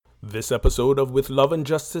This episode of With Love and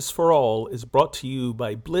Justice for All is brought to you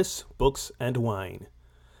by Bliss Books and Wine.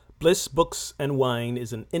 Bliss Books and Wine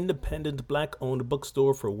is an independent black-owned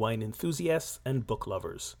bookstore for wine enthusiasts and book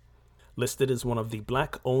lovers. Listed as one of the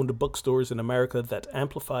black-owned bookstores in America that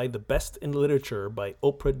amplify the best in literature by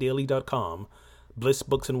OprahDaily.com, Bliss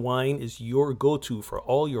Books and Wine is your go-to for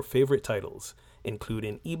all your favorite titles,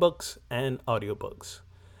 including ebooks and audiobooks.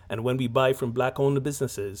 And when we buy from black-owned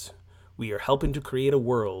businesses, we are helping to create a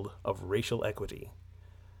world of racial equity.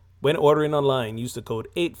 When ordering online, use the code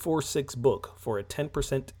 846BOOK for a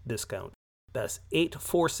 10% discount. That's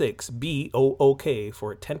 846BOOK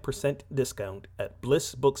for a 10% discount at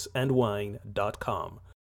blissbooksandwine.com.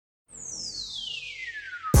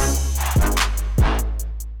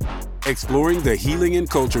 Exploring the healing and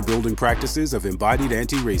culture building practices of embodied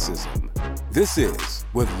anti-racism. This is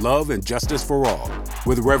With Love and Justice for All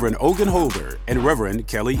with Reverend Ogun Holder and Reverend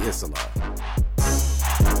Kelly Isola.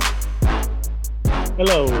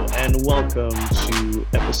 Hello and welcome to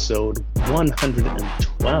episode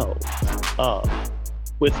 112 of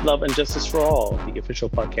With Love and Justice for All, the official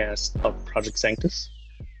podcast of Project Sanctus,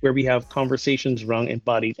 where we have conversations around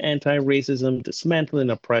embodied anti-racism, dismantling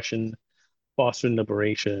oppression, fostering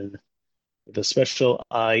liberation, with a special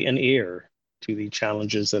eye and ear to the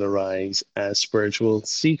challenges that arise as spiritual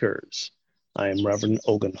seekers. I am Reverend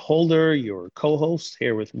Ogun Holder, your co-host,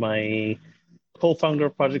 here with my co-founder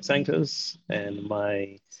of Project Sanctus and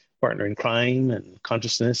my partner in crime and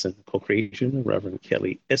consciousness and co-creation, Reverend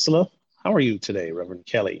Kelly Isola. How are you today, Reverend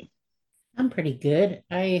Kelly? I'm pretty good.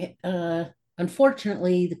 I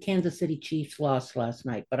unfortunately the Kansas City Chiefs lost last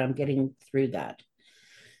night, but I'm getting through that.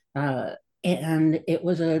 And it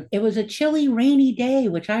was a chilly, rainy day,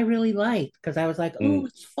 which I really liked because I was like, "Oh,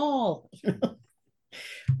 it's fall,"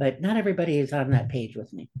 But not everybody is on that page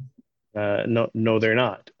with me. No, they're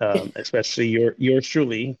not. Especially yours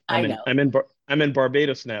truly. I know. I'm in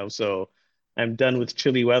Barbados now, so I'm done with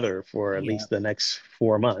chilly weather for at Yeah. least the next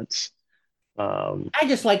 4 months. Um, I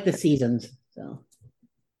just like the seasons. So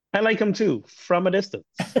I like them too, from a distance.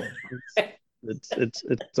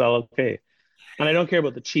 It's all okay. And I don't care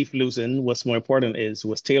about the Chief losing. What's more important is,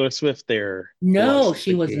 was Taylor Swift there to no, watch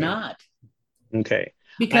she the was game? not Okay. I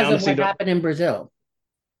because of honestly what don't. happened in Brazil.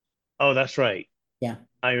 Oh, that's right. Yeah,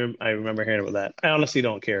 I remember hearing about that. I honestly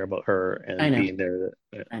don't care about her I and know. being there,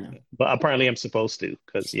 I know. but apparently I'm supposed to,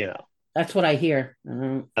 because That's what I hear.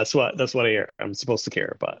 that's what I hear. I'm supposed to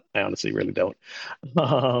care, but I honestly really don't.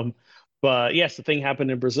 Um, but yes, the thing happened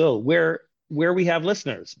in Brazil, where we have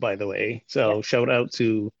listeners, by the way. Yeah. So shout out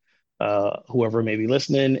to whoever may be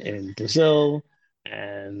listening in Brazil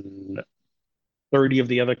and 30 of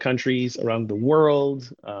the other countries around the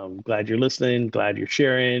world. Glad you're listening. Glad you're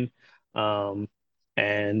sharing. Um,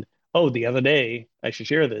 and oh, the other day, I should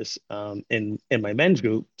share this. In my men's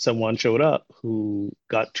group, someone showed up who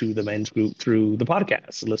got to the men's group through the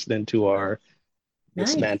podcast, listening to Oh, our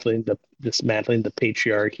nice. dismantling the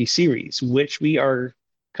patriarchy series, which we are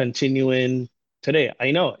continuing today. I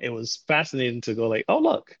know it was fascinating to go like, oh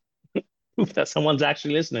look, proof that someone's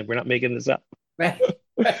actually listening. We're not making this up. Right.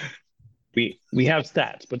 Right. We have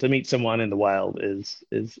stats, but to meet someone in the wild is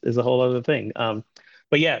a whole other thing.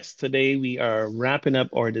 But yes, today we are wrapping up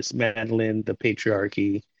our dismantling the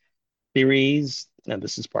patriarchy series, and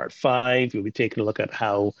this is part 5. We'll be taking a look at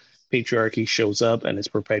how patriarchy shows up and is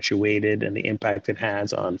perpetuated, and the impact it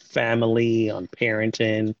has on family, on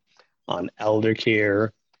parenting, on elder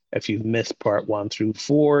care. If you've missed part 1 through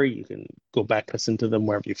 4, you can go back listen to them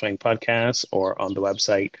wherever you find podcasts or on the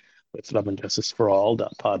website with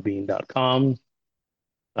loveandjusticeforall.podbean.com.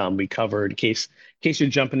 We covered, in case you're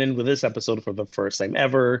jumping in with this episode for the first time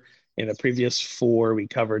ever, in the previous 4, we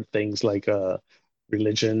covered things like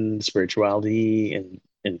religion, spirituality, and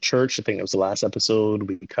in church. I think that was the last episode.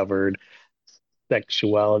 We covered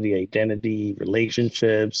sexuality, identity,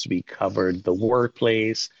 relationships. We covered the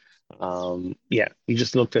workplace. Yeah, we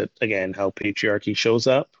just looked at, again, how patriarchy shows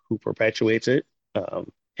up, who perpetuates it.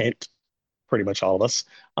 Hint, pretty much all of us,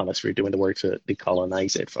 unless we're doing the work to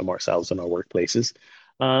decolonize it from ourselves and our workplaces.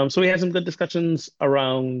 So we had some good discussions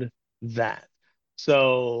around that.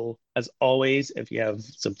 So, as always, if you have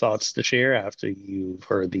some thoughts to share after you've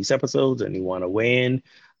heard these episodes and you want to weigh in,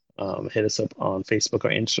 hit us up on Facebook or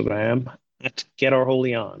Instagram at Get Our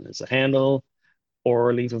Holy On is a handle,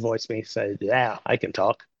 or leave a voice message. Yeah, I can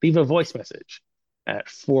talk. Leave a voice message at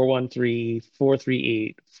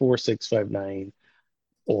 413-438-4659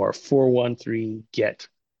 or 413 Get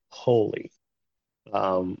Holy.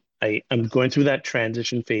 I'm going through that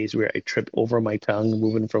transition phase where I trip over my tongue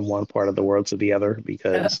moving from one part of the world to the other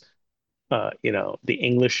because the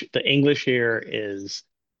English here is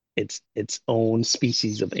it's its own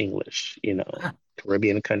species of English. Ah,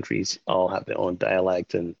 Caribbean countries all have their own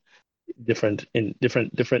dialect and different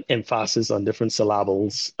emphasis on different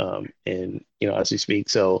syllables, and as we speak.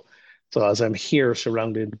 So as I'm here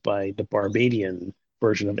surrounded by the Barbadian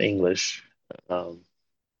version of English, um,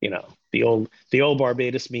 the old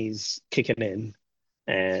Barbados me's kicking in,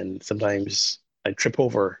 and sometimes I trip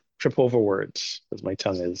over words because my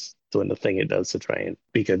tongue is doing the thing it does to try and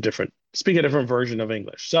speak a different version of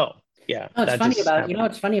English. So yeah, oh, it's that funny just about, happened.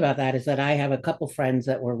 what's funny about that is that I have a couple friends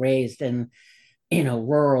that were raised in,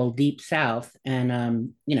 rural deep south and,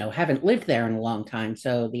 haven't lived there in a long time.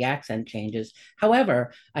 So the accent changes.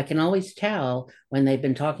 However, I can always tell when they've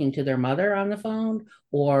been talking to their mother on the phone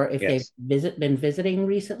or if they've Yes. been visiting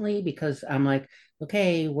recently, because I'm like,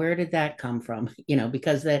 okay, where did that come from?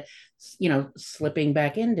 Because that, slipping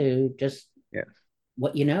back into just Yeah.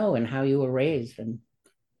 what you know and how you were raised. And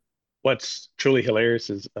What's truly hilarious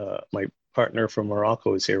is my partner from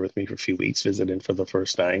Morocco is here with me for a few weeks visiting for the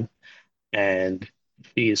first time, and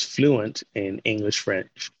she is fluent in English,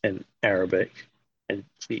 French, and Arabic, and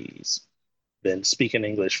she's been speaking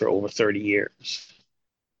English for over 30 years.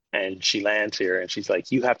 And she lands here and she's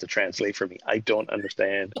like, "You have to translate for me. I don't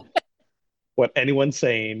understand what anyone's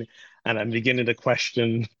saying, and I'm beginning to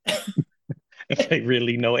question if I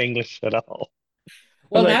really know English at all."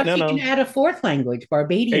 I was well, like, now "No, she can no, add a fourth language,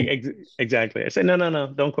 Barbadian. exactly." I said, "No, no, no,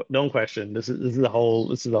 don't question. This is a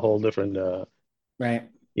whole different Right.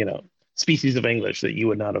 you know species of English that you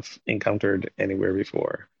would not have encountered anywhere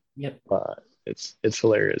before." Yep. But it's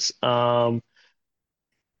hilarious.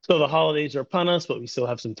 So the holidays are upon us, but we still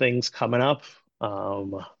have some things coming up.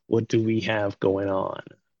 What do we have going on?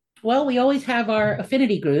 Well, we always have our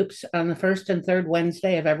affinity groups on the first and third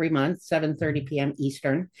Wednesday of every month, 7:30 p.m.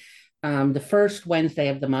 Eastern. The first Wednesday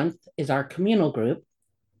of the month is our communal group.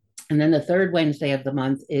 And then the third Wednesday of the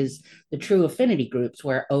month is the true affinity groups,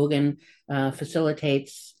 where Ogun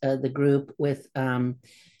facilitates the group with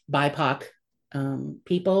BIPOC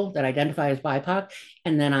people that identify as BIPOC.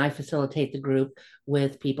 And then I facilitate the group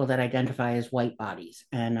with people that identify as white bodies.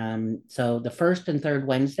 And so the first and third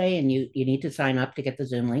Wednesday, and you need to sign up to get the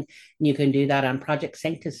Zoom link. And you can do that on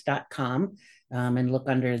projectsanctus.com and look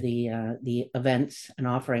under the events and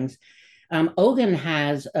offerings. Ogun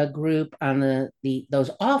has a group on the those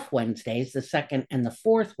off Wednesdays, the second and the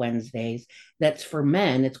fourth Wednesdays. That's for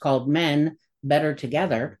men. It's called Men Better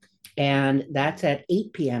Together, and that's at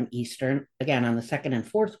 8 p.m. Eastern. Again, on the second and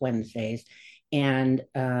fourth Wednesdays. And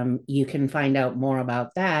you can find out more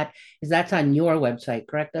about that. Is that's on your website,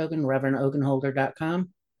 correct, Ogun? ReverendOgunholder.com. Uh,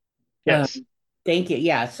 Yes. Thank you.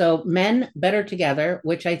 Yeah. So Men Better Together,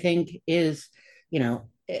 which I think is, you know,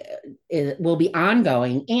 it will be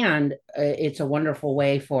ongoing, and it's a wonderful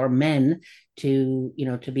way for men to,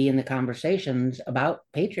 to be in the conversations about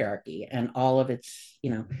patriarchy and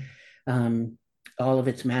um, all of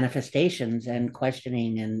its manifestations and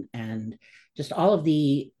questioning and just all of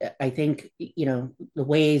the, I think, the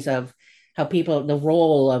ways of how people, the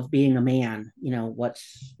role of being a man, what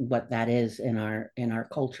that is in our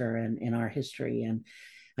culture and in our history. And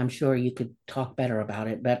I'm sure you could talk better about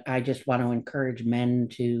it, but I just want to encourage men,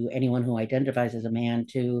 to anyone who identifies as a man,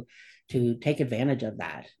 to take advantage of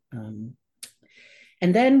that.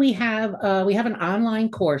 And then we have an online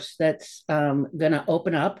course that's going to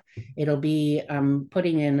open up. It'll be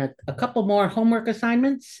putting in a couple more homework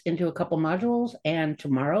assignments into a couple modules, and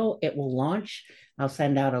tomorrow it will launch. I'll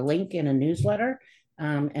send out a link in a newsletter,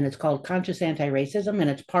 and it's called Conscious Anti-Racism, and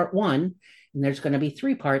it's part one. And there's going to be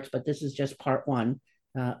three parts, but this is just part one.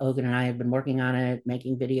 Ogun and I have been working on it,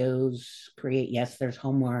 making videos, create. Yes, there's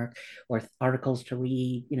homework or articles to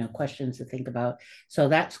read, questions to think about. So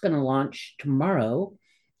that's going to launch tomorrow.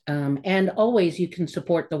 And always you can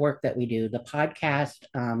support the work that we do, the podcast,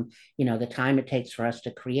 the time it takes for us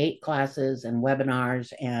to create classes and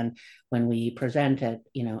webinars. And when we present at,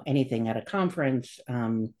 anything at a conference,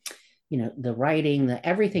 the writing,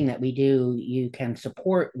 everything that we do, you can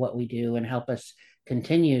support what we do and help us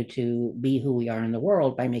continue to be who we are in the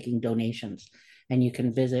world by making donations. And you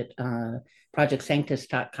can visit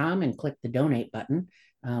projectsanctus.com and click the donate button.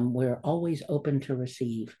 We're always open to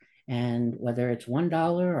receive. And whether it's $1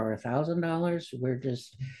 or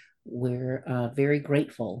 $1,000, we're very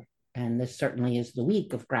grateful. And this certainly is the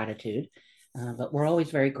week of gratitude. But we're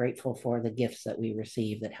always very grateful for the gifts that we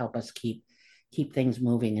receive that help us keep things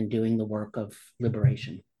moving and doing the work of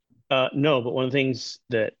liberation. No, but one of the things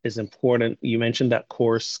that is important, you mentioned that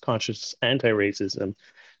course, Conscious Anti-Racism.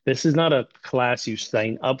 This is not a class you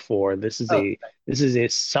sign up for. This is Oh, a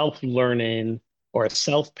self-learning or a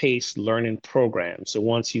self-paced learning program. So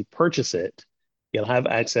once you purchase it, You'll have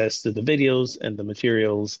access to the videos and the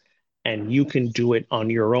materials, and you can do it on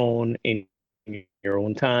your own in your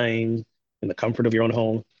own time, in the comfort of your own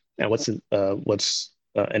home. And what's an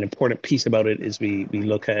important piece about it is we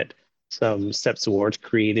look at some steps towards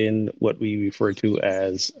creating what we refer to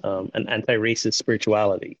as an anti-racist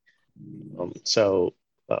spirituality.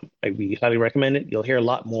 We highly recommend it. You'll hear a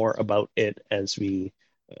lot more about it as we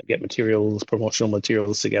get materials, promotional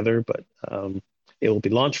materials together, but it will be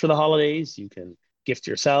launched for the holidays. You can gift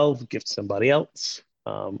yourself, gift somebody else,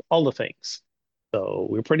 all the things. So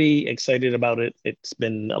we're pretty excited about it. It's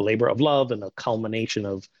been a labor of love and a culmination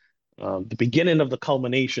of the beginning of the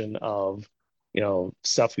culmination of,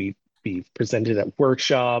 stuff we presented at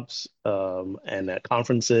workshops and at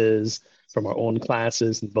conferences from our own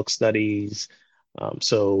classes and book studies.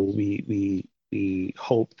 So we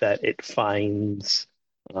hope that it finds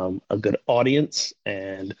a good audience,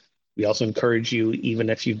 and we also encourage you, even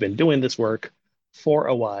if you've been doing this work for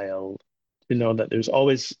a while, to know that there's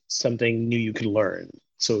always something new you can learn.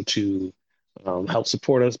 So to help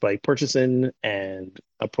support us by purchasing and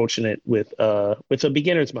approaching it with a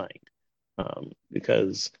beginner's mind,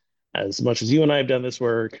 because as much as you and I have done this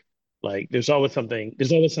work, like there's always something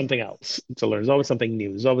else to learn. There's always something new.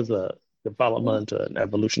 There's always a development, an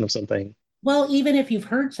evolution of something. Well, even if you've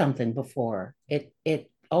heard something before, it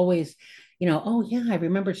always, oh yeah, I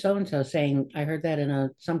remember so and so saying I heard that in a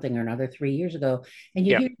something or another 3 years ago, and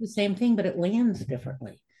you Yeah, hear the same thing, but it lands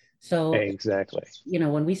differently. So, exactly.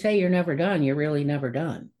 when we say you're never done, you're really never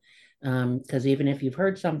done. Because even if you've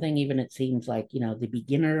heard something, even it seems like, the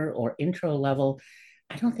beginner or intro level,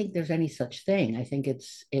 I don't think there's any such thing. I think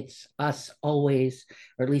it's us always,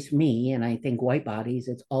 or at least me, and I think white bodies,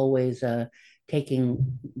 it's always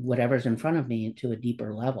taking whatever's in front of me to a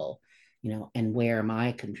deeper level, and where am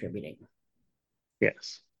I contributing?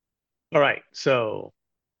 Yes. All right. So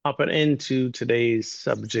hopping into today's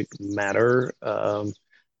subject matter,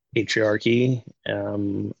 patriarchy,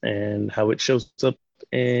 and how it shows up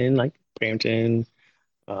in like parenting,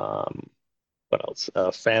 um, what else?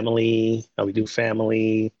 Family, how we do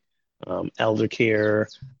family, elder care,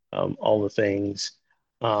 all the things.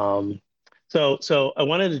 Um, so I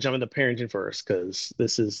wanted to jump into parenting first because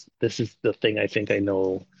this is the thing I think I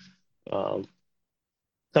know um,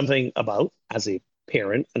 something about as a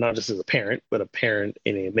parent, and not just as a parent, but a parent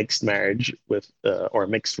in a mixed marriage with or a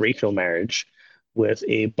mixed racial marriage with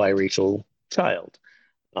a biracial child.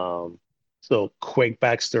 Um, so quick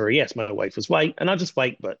backstory. Yes, my wife was white, and not just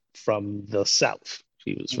white, but from the South.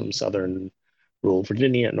 She was from Southern rural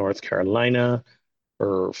Virginia and North Carolina.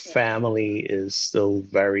 Her family is still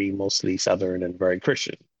very mostly Southern and very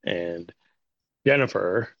Christian. And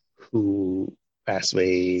Jennifer, who passed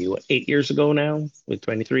away, what, 8 years ago now, with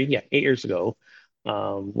 23? Yeah, 8 years ago,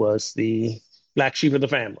 was the black sheep of the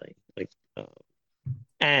family.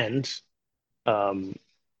 And, um,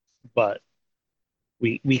 but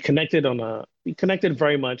we connected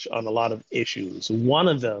very much on a lot of issues. One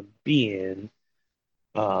of them being,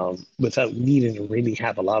 without needing to really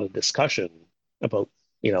have a lot of discussion about,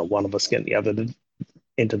 one of us getting the other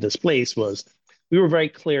into this place, was we were very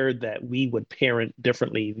clear that we would parent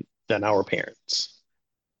differently than our parents.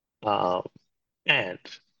 Um, and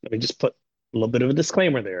let me just put a little bit of a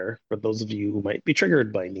disclaimer there for those of you who might be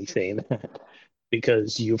triggered by me saying that,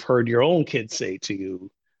 because you've heard your own kids say to you,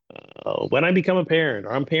 when I become a parent,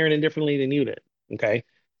 or I'm parenting differently than you did, okay?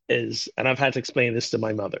 And I've had to explain this to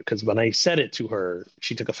my mother because when I said it to her,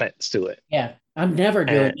 she took offense to it. Yeah, I'm never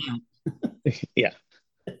doing And that. yeah,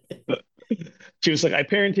 she was like, I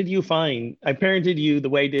parented you fine. I parented you the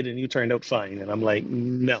way I did, and you turned out fine. And I'm like,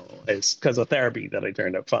 no, it's because of therapy that I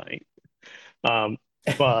turned out fine. Um,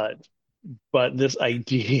 but but this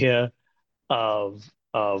idea of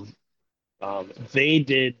they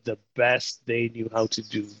did the best they knew how to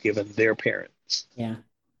do given their parents, Yeah,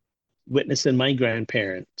 witnessing my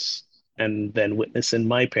grandparents, and then witnessing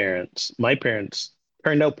my parents. My parents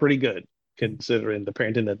turned out pretty good considering the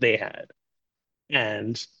parenting that they had.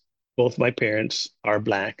 And both my parents are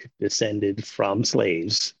Black, descended from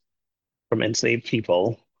slaves, from enslaved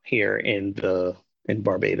people here in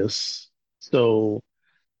Barbados. So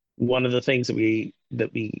one of the things that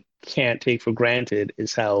we can't take for granted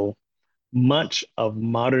is how much of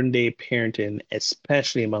modern day parenting,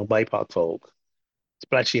 especially among BIPOC folk,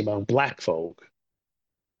 especially among Black folk,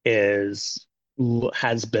 is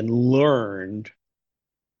has been learned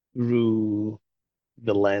through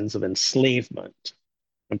the lens of enslavement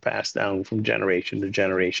and passed down from generation to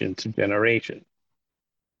generation to generation.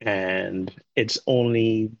 And it's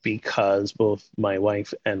only because both my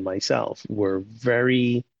wife and myself were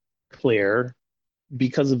very clear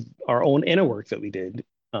because of our own inner work that we did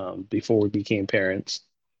before we became parents.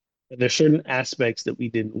 There's certain aspects that we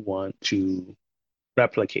didn't want to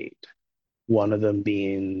replicate. One of them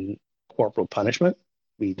being corporal punishment.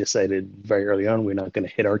 We decided very early on we're not going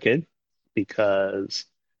to hit our kid because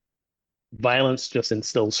violence just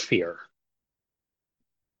instills fear.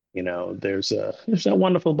 There's a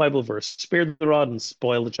wonderful Bible verse, spare the rod and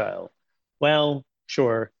spoil the child. Well,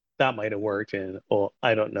 sure, that might have worked in, oh,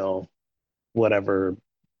 I don't know, whatever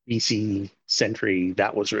BC century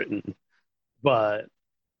that was written. But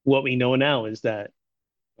what we know now is that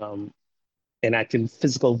um, enacting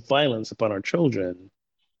physical violence upon our children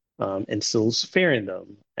instills fear in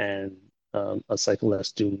them and a cycle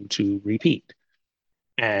that's doomed to repeat.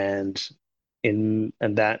 And and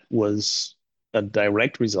that was a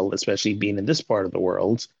direct result, especially being in this part of the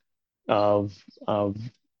world, of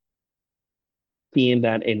seeing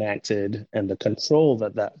that enacted and the control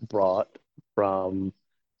that that brought from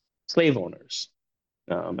slave owners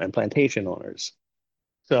and plantation owners.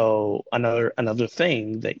 So another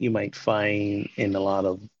thing that you might find in a lot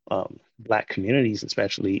of Black communities,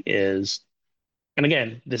 especially, is, and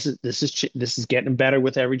again, this is getting better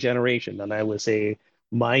with every generation. And I would say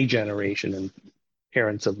my generation and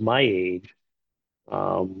parents of my age,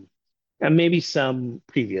 um, and maybe some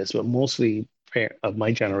previous, but mostly of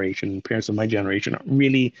my generation, parents of my generation are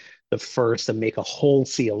really the first to make a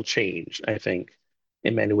wholesale change, I think,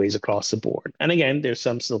 in many ways across the board. And again, there's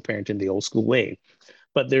some still parenting the old school way,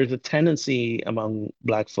 but there's a tendency among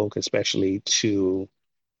Black folk, especially, to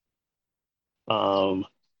um,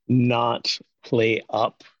 not play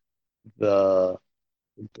up the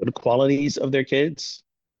good qualities of their kids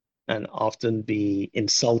and often be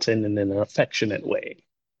insulting in an affectionate way.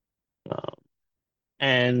 Um,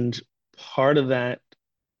 and part of that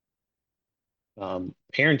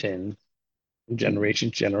parenting,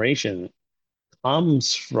 generation to generation,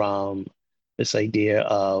 comes from this idea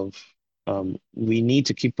of we need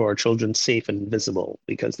to keep our children safe and visible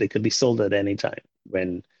because they could be sold at any time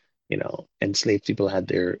when, enslaved people had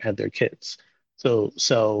their kids.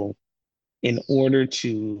 So in order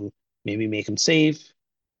to maybe make them safe,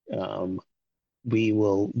 um, we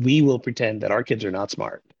will pretend that our kids are not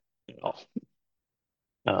smart at all,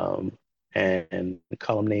 um, and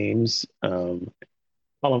call them names, call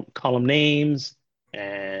them names,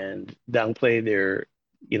 and downplay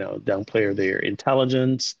their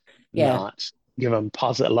intelligence, Yeah, not give them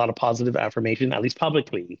a lot of positive affirmation, at least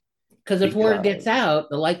publicly, because if word gets because out,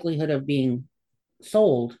 the likelihood of being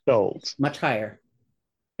sold is sold. much higher.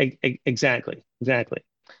 Exactly.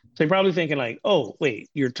 So you're probably thinking like, oh, wait,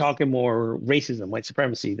 you're talking more racism, white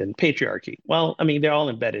supremacy than patriarchy. Well, I mean, they're all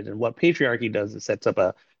embedded. And what patriarchy does is sets up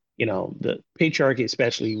the patriarchy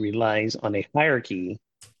especially relies on a hierarchy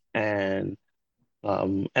and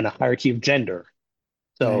and a hierarchy of gender.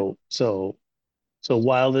 Right. So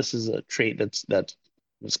while this is a trait that's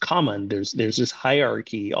common, there's this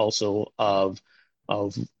hierarchy also of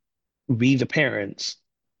we the parents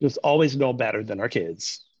just always know better than our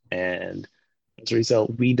kids, and as a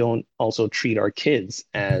result, we don't also treat our kids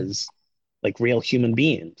as like real human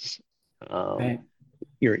beings. Um, Right.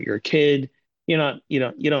 you're a kid. You're not. You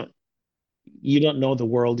don't know the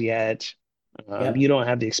world yet. Yep. You don't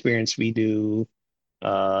have the experience we do.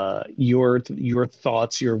 Your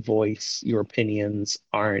thoughts, your voice, your opinions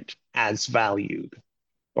aren't as valued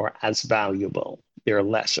or as valuable. They're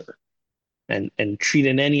lesser. And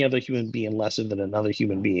treating any other human being lesser than another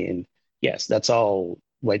human being, yes, that's all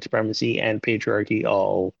white supremacy and patriarchy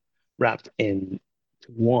all wrapped in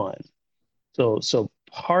one. So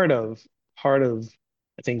part of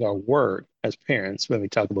I think our work as parents when we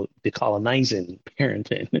talk about decolonizing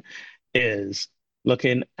parenting is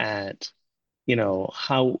looking at,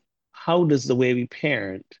 how does the way we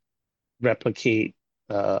parent replicate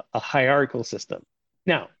a hierarchical system.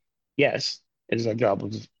 Now, yes, it is our job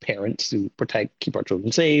as parents to protect, keep our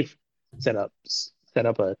children safe, set up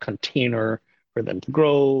a container for them to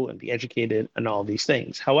grow and be educated and all these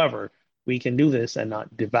things. However, we can do this and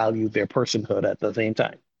not devalue their personhood at the same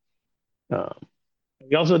time. Um,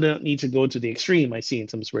 we also don't need to go to the extreme I see in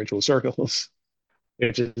some spiritual circles,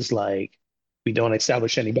 which is like we don't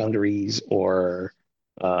establish any boundaries or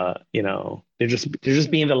they're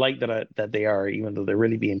just being the light that they are, even though they're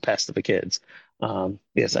really being pests to the kids.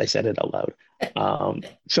 Yes, I said it out loud.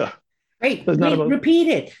 So Great. it's not Wait, about repeat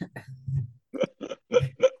it.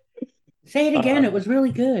 Say it again. uh, It was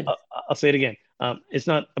really good. I'll, I'll say it again. It's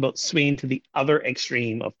not about swinging to the other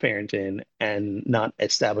extreme of parenting and not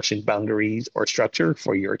establishing boundaries or structure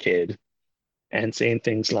for your kid and saying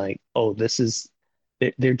things like, "Oh, this is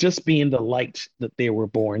they're just being the light that they were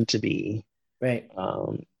born to be." Right.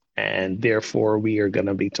 Um, and therefore we are going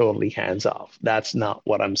to be totally hands off. That's not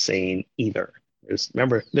what I'm saying either.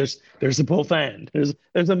 Remember, there's a both and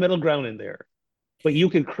there's a middle ground in there, but you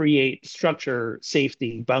can create structure,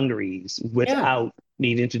 safety, boundaries Yeah. without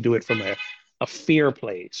needing to do it from a fear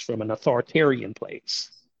place, from an authoritarian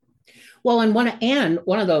place. Well, and one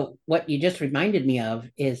of the what you just reminded me of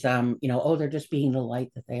is oh, they're just being the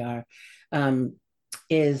light that they are. Um,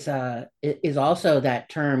 is also that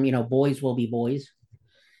term, boys will be boys.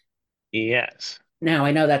 Yes. Now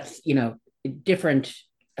I know that's, different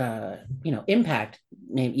impact,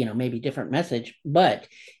 maybe, maybe different message, but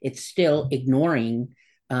it's still ignoring,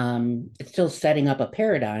 it's still setting up a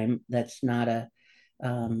paradigm that's not a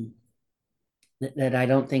that I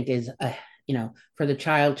don't think is for the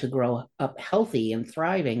child to grow up healthy and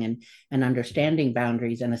thriving and understanding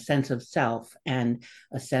boundaries and a sense of self and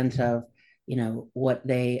a sense of what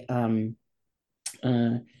they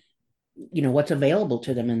uh, what's available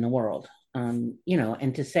to them in the world. And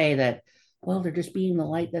to say that, well, they're just being the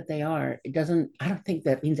light that they are, it doesn't, I don't think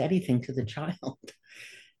that means anything to the child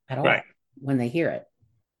at Right. all when they hear it.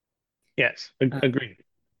 Yes. Uh, Agreed.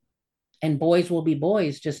 and boys will be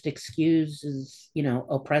boys just excuses,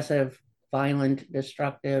 oppressive, violent,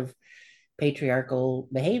 destructive, patriarchal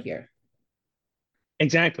behavior.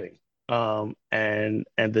 Exactly. And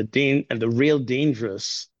the real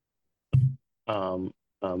dangerous um,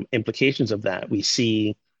 implications of that we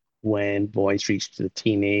see when boys reach the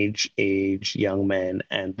teenage age, young men,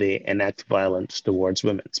 and they enact violence towards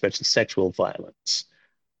women, especially sexual violence.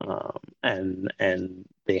 And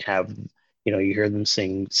they have, you hear them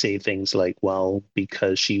say things like, "Well,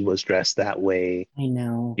 because she was dressed that way, I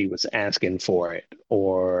know. she was asking for it,"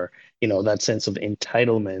 or that sense of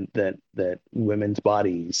entitlement that women's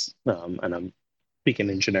bodies, and I'm speaking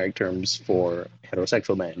in generic terms for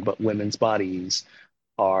heterosexual men, but women's bodies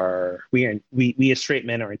we as straight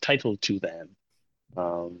men are entitled to them,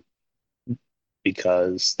 um,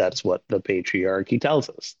 because that's what the patriarchy tells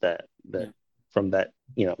us, that Yeah. from that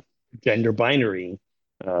gender binary,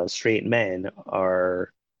 straight men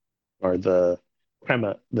are the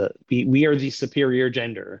crema the we are the superior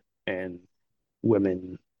gender, and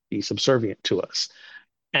women be subservient to us.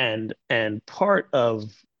 And part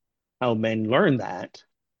of how men learn that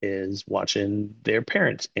is watching their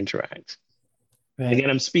parents interact. And Right. again,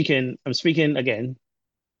 I'm speaking again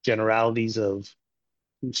generalities of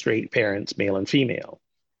straight parents, male and female,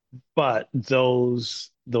 but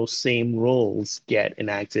those same roles get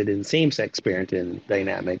enacted in same-sex parenting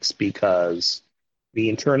dynamics because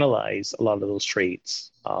we internalize a lot of those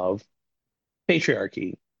traits of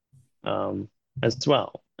patriarchy, um, as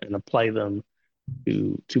well, and apply them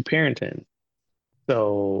to parenting.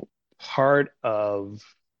 So part of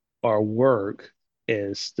our work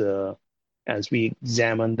is to, as we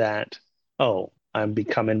examine that, oh, I'm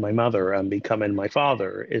becoming my mother, I'm becoming my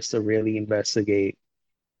father, is to really investigate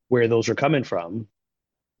where those are coming from,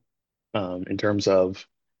 in terms of,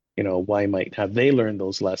 why might have they learned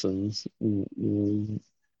those lessons?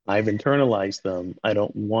 I've internalized them. I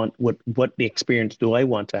don't want what the experience do I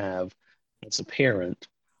want to have as a parent?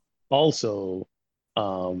 Also,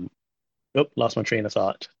 um, oh, lost my train of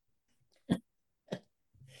thought.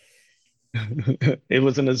 It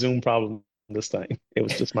wasn't a Zoom problem this time. It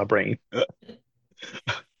was just my brain.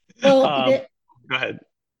 Well, Um, Go ahead.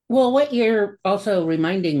 what you're also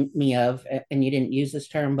reminding me of, and you didn't use this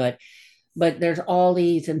term, but there's all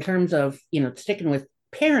these in terms of sticking with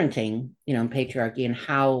parenting, and patriarchy and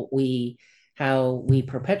how we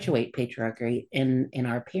perpetuate patriarchy in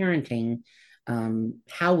our parenting,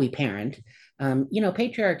 how we parent.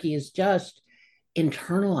 Patriarchy is just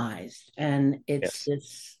internalized, and it's Yes.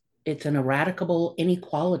 it's it's an eradicable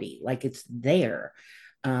inequality, like it's there.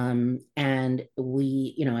 And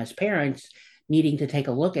we, as parents, needing to take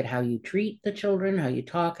a look at how you treat the children, how you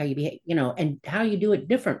talk, how you behave, and how you do it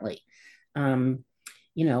differently. um,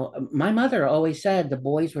 my mother always said the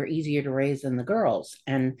boys were easier to raise than the girls,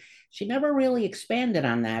 and she never really expanded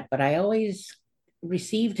on that, but I always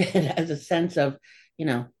received it as a sense of, you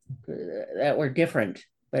know, that we're different,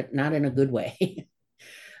 but not in a good way.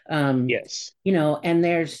 um, Yes.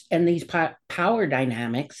 and these power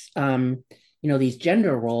dynamics, these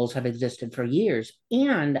gender roles have existed for years,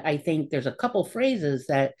 and I think there's a couple phrases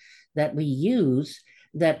that we use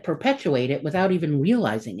that perpetuate it without even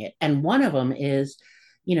realizing it, and one of them is,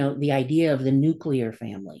 the idea of the nuclear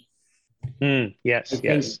family. I Yes. think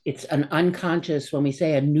Yes. it's an unconscious, when we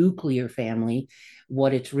say a nuclear family,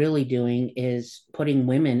 what it's really doing is putting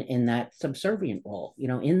women in that subservient role,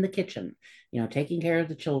 in the kitchen, taking care of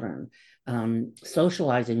the children,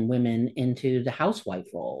 socializing women into the housewife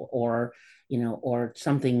role, or or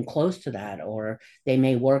something close to that, or they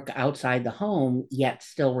may work outside the home yet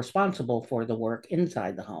still responsible for the work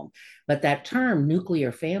inside the home. But that term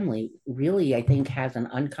nuclear family really, I think, has an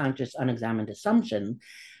unconscious, unexamined assumption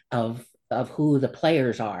of who the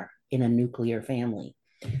players are in a nuclear family.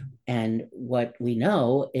 And what we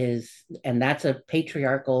know is, and that's a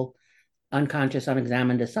patriarchal, unconscious,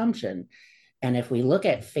 unexamined assumption. And if we look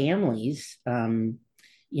at families,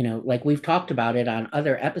 like we've talked about it on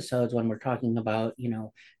other episodes when we're talking about,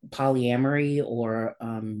 polyamory, or,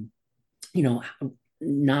 you know,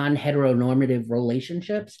 non-heteronormative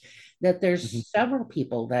relationships, that Mhm. there's several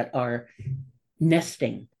people that are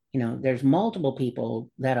nesting. There's multiple people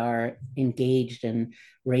that are engaged in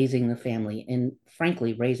raising the family and,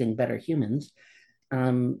 frankly, raising better humans.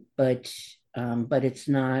 But it's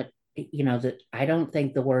not, that I don't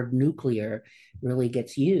think the word nuclear really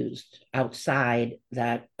gets used outside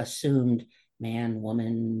that assumed man,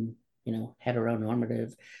 woman,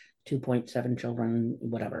 heteronormative, 2.7 children,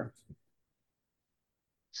 whatever.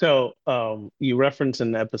 So, you referenced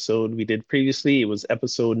an episode we did previously. It was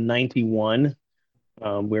episode 91,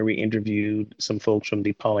 where we interviewed some folks from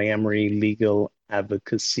the Polyamory Legal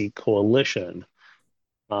Advocacy Coalition.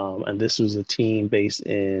 And this was a team based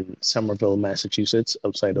in Somerville, Massachusetts,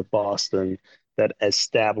 outside of Boston, that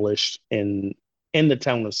established in the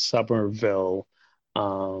town of Somerville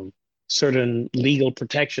um, certain legal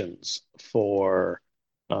protections for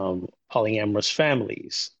polyamorous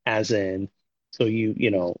families, as in, so you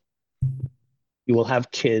will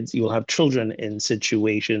have kids, you will have children in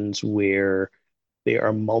situations where there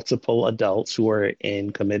are multiple adults who are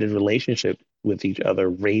in committed relationship with each other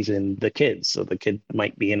raising the kids. So the kid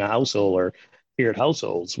might be in a household or shared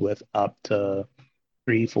households with up to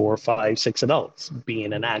three, four, five, six adults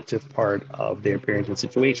being an active part of their parenting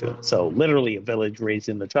situation. So literally a village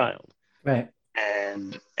raising the child. Right.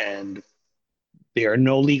 And there are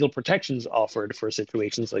no legal protections offered for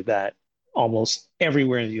situations like that almost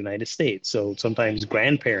everywhere in the United States. So sometimes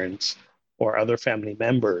grandparents or other family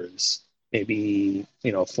members, maybe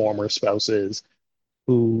former spouses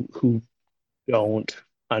who don't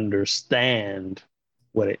understand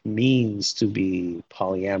what it means to be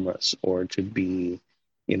polyamorous or to be,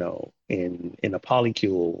 in a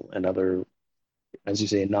polycule and other, as you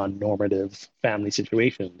say, non-normative family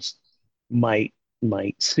situations, might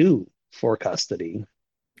might sue for custody,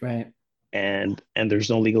 Right. and there's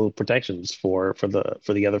no legal protections for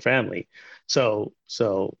the other family. So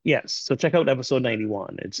yes, so check out episode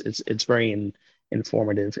 91. It's very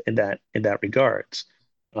informative in that regards.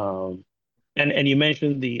 um and you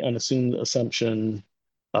mentioned the unassumed assumption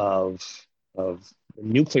of the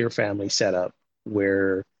nuclear family setup,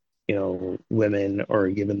 where women are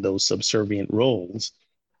given those subservient roles.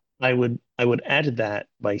 I would add to that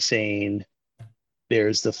by saying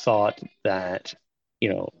there's the thought that, you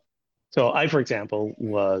know, so I, for example,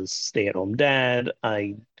 was stay-at-home dad.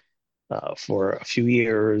 For a few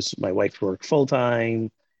years, my wife worked full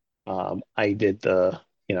time. I did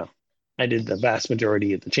you know, I did the vast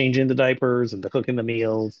majority of the changing the diapers and the cooking the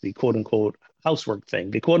meals, the quote unquote housework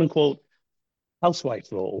thing, the quote unquote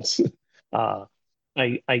housewife roles. uh,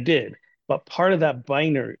 I did, but part of that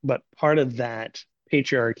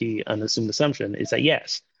patriarchy unassumed assumption is that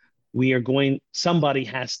yes, somebody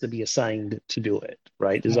has to be assigned to do it,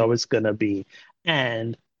 right? There's Right. always going to be,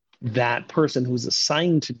 and that person who's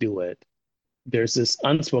assigned to do it, there's this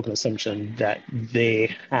unspoken assumption that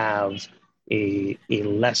they have a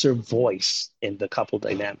lesser voice in the couple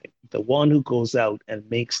dynamic. The one who goes out and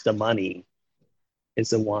makes the money is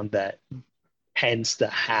the one that tends to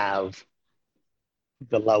have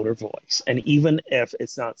the louder voice. And even if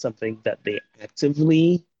it's not something that they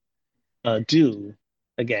actively do,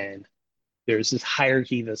 again, there's this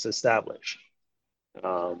hierarchy that's established.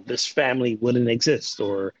 This family wouldn't exist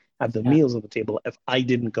or have the Yeah. meals on the table if I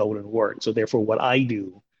didn't go and work. So therefore, what I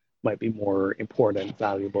do might be more important,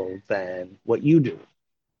 valuable than what you do,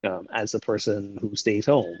 as the person who stays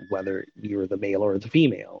home, whether you're the male or the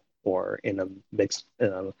female, or in a mixed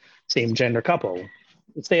same gender couple,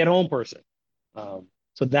 stay at home person.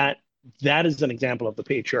 So that is an example of the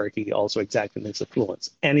patriarchy also exacting its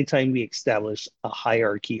influence. Anytime we establish a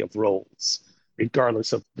hierarchy of roles,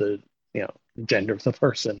 regardless of the gender of the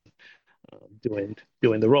person doing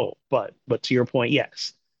the role. But to your point,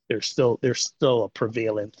 yes, there's still a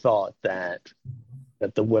prevalent thought that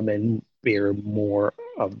the women bear more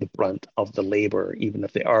of the brunt of the labor, even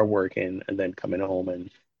if they are working and then coming home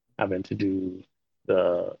and having to do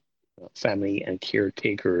the family and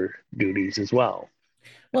caretaker duties as well.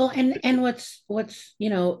 Well, and what's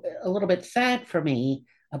a little bit sad for me,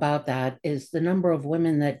 about that is the number of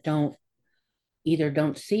women that don't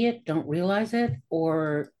see it, don't realize it,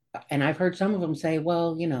 or, and I've heard some of them say,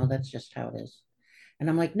 well, that's just how it is. And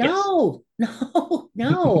I'm like, Yes. no, no,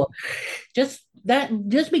 no. Just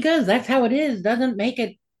because that's how it is doesn't make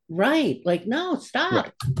it right. Like, no,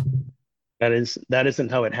 stop. Right. That isn't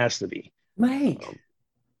how it has to be. Right.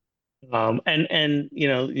 Um, and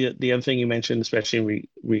the other thing you mentioned, especially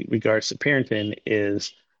in regards to parenting,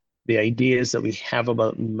 is the ideas that we have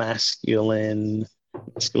about masculinity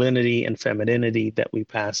and femininity that we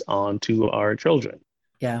pass on to our children,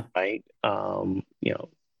 Yeah. right?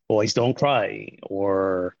 Boys don't cry,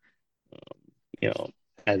 or you know,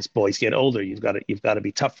 as boys get older, you've got to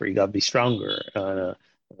be tougher, you got to be stronger,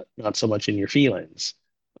 not so much in your feelings,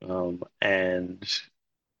 and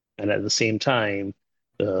at the same time,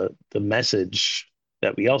 the message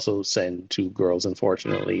that we also send to girls,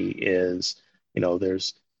 unfortunately, is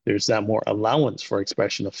there's that more allowance for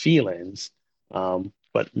expression of feelings,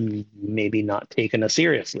 but maybe not taken as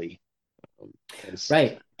seriously um, as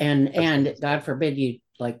Right. And as and God forbid you,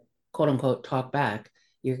 like, quote unquote, talk back.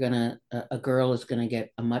 A girl is gonna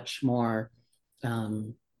get a much more,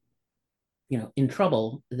 um, in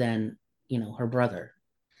trouble than, her brother.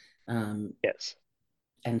 Um, yes,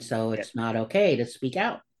 and so yeah, it's not okay to speak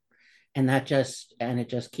out. And it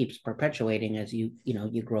just keeps perpetuating as you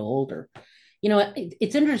grow older.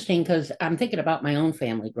 It's interesting because I'm thinking about my own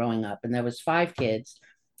family growing up, and there was 5 kids,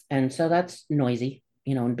 and so that's noisy,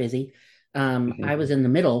 and busy. mhm, I was in the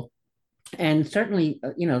middle, and certainly,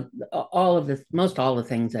 most all the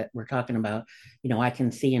things that we're talking about, I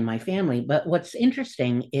can see in my family. But what's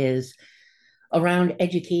interesting is around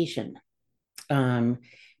education. um,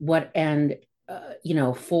 what and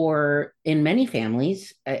For in many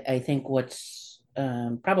families, I think what's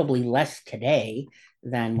probably less today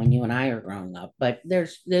than when you and I are growing up, but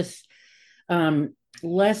there's this um,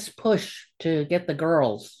 less push to get the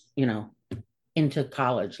girls, into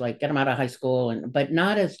college, like get them out of high school, and but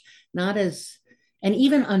not as and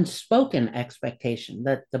even unspoken expectation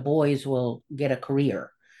that the boys will get a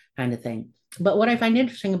career, kind of thing. But what I find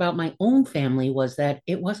interesting about my own family was that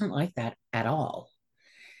it wasn't like that at all.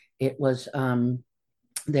 It was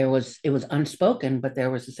it was unspoken, but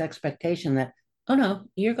there was this expectation that, oh no,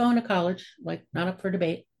 you're going to college, like, not up for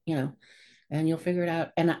debate, and you'll figure it out.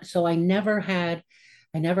 And so I never had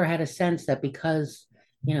a sense that because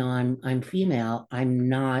I'm female, I'm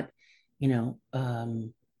not, you know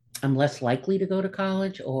I'm less likely to go to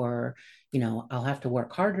college, or I'll have to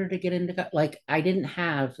work harder to get into like, I didn't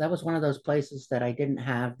have that was one of those places that I didn't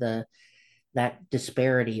have that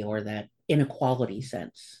disparity or that inequality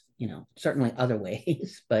sense, certainly other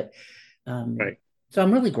ways. But um right. so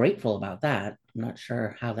I'm really grateful about that. I'm not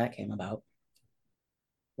sure how that came about.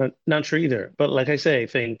 Not sure either, but like I say, I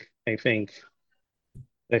think,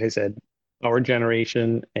 like I said, our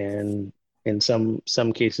generation, and in some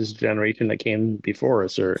cases, generation that came before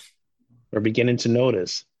us, are beginning to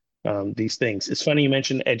notice these things. It's funny you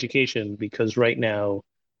mentioned education, because right now,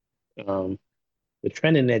 um, the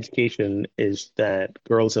trend in education is that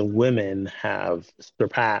girls and women have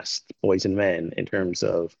surpassed boys and men in terms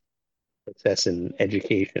of success in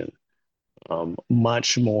education,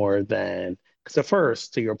 much more than, because at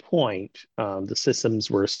first, to your point, the systems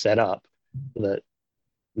were set up so that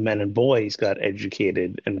men and boys got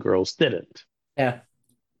educated and girls didn't. Yeah.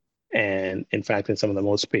 And in fact, in some of the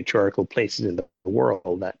most patriarchal places in the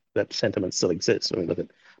world, that sentiment still exists. I mean, look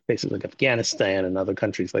at places like Afghanistan and other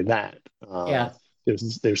countries like that. Yeah.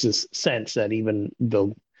 There's this sense that even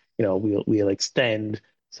though we'll extend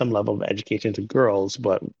some level of education to girls,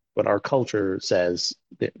 but our culture says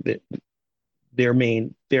that their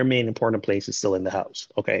main important place is still in the house.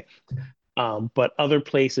 Okay, but other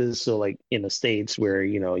places, so like in the States where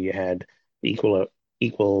you had the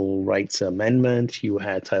Equal Rights Amendment, you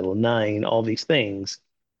had Title IX, all these things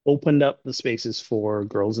opened up the spaces for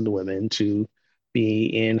girls and women to be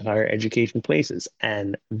in higher education places,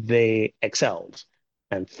 and they excelled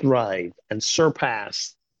and thrived and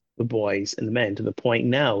surpassed the boys and the men, to the point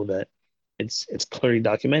now that it's clearly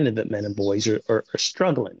documented that men and boys are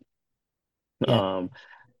struggling. Yeah. um,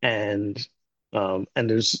 and and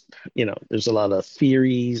there's a lot of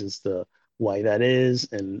theories as to why that is,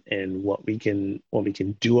 and what we can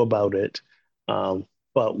do about it. But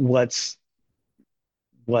what's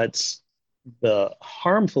the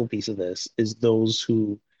harmful piece of this is those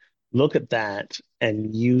who look at that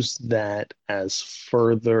and use that as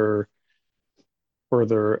further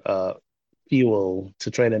fuel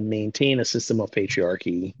to try to maintain a system of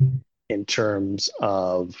patriarchy, in terms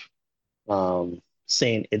of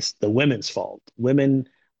saying it's the women's fault. Women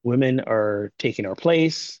are taking our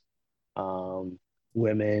place. Um,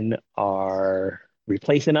 women are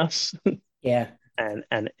replacing us, Yeah.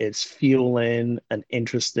 and it's fueling an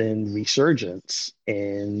interesting resurgence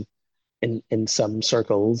in some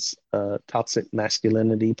circles, toxic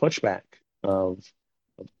masculinity pushback of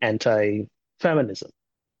anti-feminism.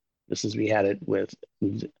 This is we've had it with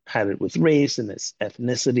race and its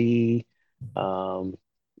ethnicity. Um,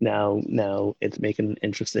 now it's making an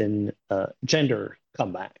interesting gender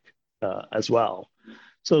comeback as well.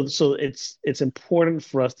 So it's important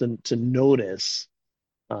for us to notice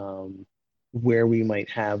um, where we might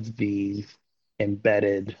have the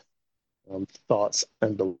embedded thoughts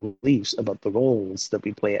and beliefs about the roles that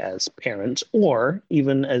we play as parents, or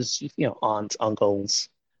even as aunts, uncles,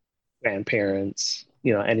 grandparents.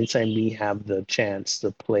 Anytime we have the chance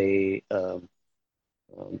to play a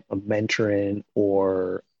mentoring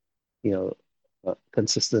or you know a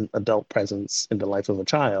consistent adult presence in the life of a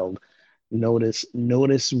child, notice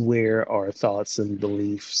where our thoughts and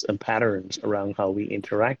beliefs and patterns around how we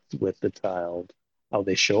interact with the child, how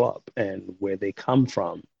they show up, and where they come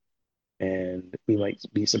from. And we might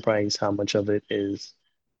be surprised how much of it is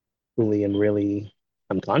truly and really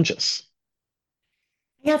unconscious.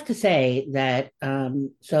 I have to say that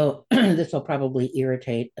so this will probably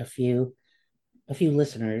irritate a few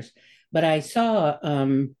listeners, but I saw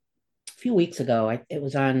a few weeks ago, it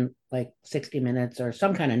was on like 60 Minutes or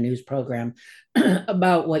some kind of news program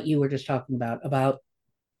about what you were just talking about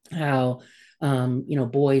how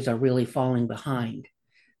boys are really falling behind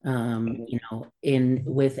in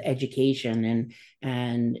with education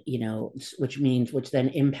and which then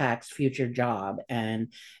impacts future job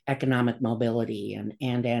and economic mobility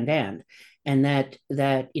and that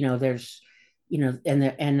there's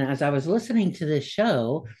and as I was listening to this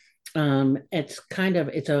show, it's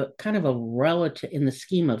a kind of a relative in the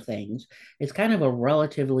scheme of things, it's kind of a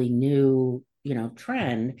relatively new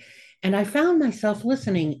trend, and I found myself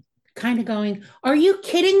listening, kind of going, are you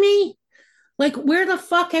kidding me? Like, where the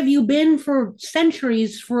fuck have you been for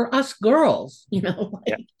centuries for us girls? Yeah,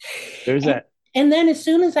 Like, there's and, that. and then as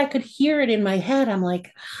soon as I could hear it in my head, I'm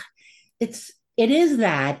like, it is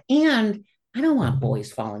that. And I don't want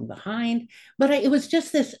boys falling behind, but it was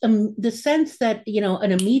just the sense that,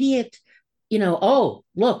 an immediate, oh,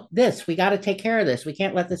 look, we got to take care of this. We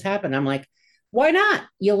can't let this happen. I'm like, why not?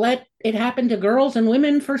 You let it happen to girls and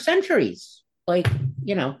women for centuries. Like,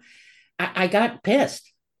 you know, I got pissed.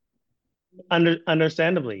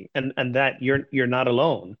 Understandably, and that you're not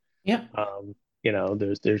alone. Yeah.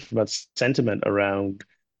 There's much sentiment around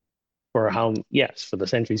for how, yes, for the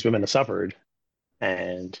centuries women have suffered,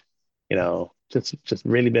 and just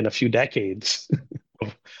really been a few decades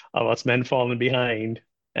of us men falling behind,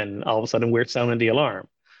 and all of a sudden we're sounding the alarm,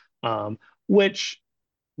 um, which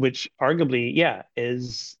which arguably, yeah,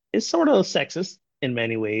 is sort of sexist in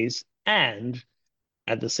many ways, and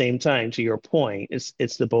at the same time, to your point,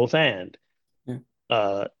 it's the both and.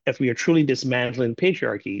 Yeah. If we are truly dismantling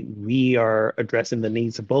patriarchy, we are addressing the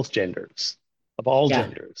needs of both genders, of all Yeah.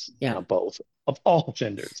 genders, Yeah. not both, of all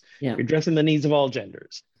genders. Yeah. We're addressing the needs of all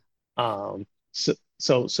genders.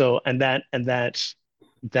 So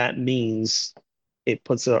that means it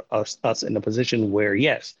puts us in a position where,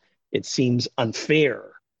 yes, it seems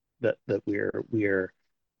unfair that we're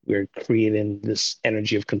creating this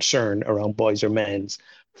energy of concern around boys or men's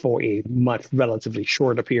for a much relatively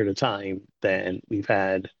shorter period of time than we've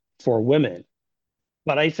had for women.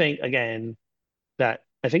 But I think, again, that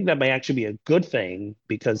may actually be a good thing,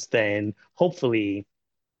 because then hopefully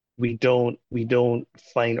we don't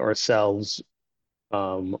find ourselves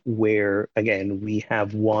where, again, we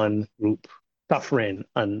have one group suffering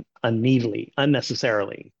unneedly,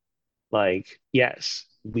 unnecessarily. Like, yes,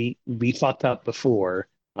 we fucked up before.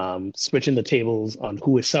 Switching the tables on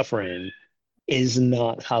who is suffering is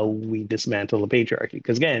not how we dismantle the patriarchy.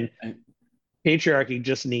 Because, again, Right. patriarchy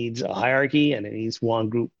just needs a hierarchy, and it needs one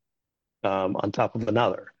group on top of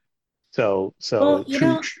another. So Well,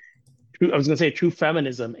 so true. I was going to say true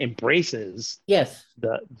feminism embraces yes.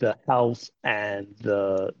 the health and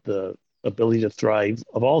the ability to thrive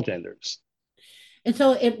of all genders. And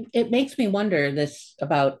so it makes me wonder this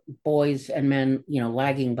about boys and men,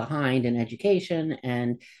 lagging behind in education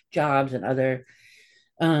and jobs and other.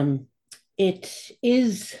 Um, it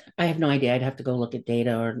is, I have no idea. I'd have to go look at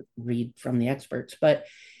data or read from the experts, but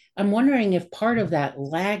I'm wondering if part of that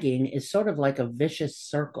lagging is sort of like a vicious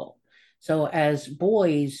circle. So as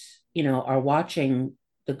boys, are watching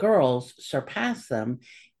the girls surpass them,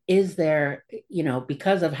 is there,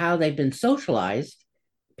 because of how they've been socialized,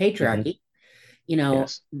 Mhm. patriarchy, you know,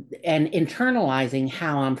 Yes. and internalizing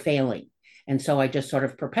how I'm failing. And so I just sort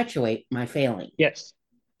of perpetuate my failing. Yes.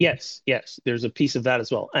 Yes. Yes. There's a piece of that as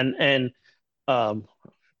well. And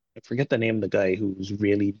I forget the name of the guy who's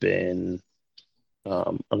really been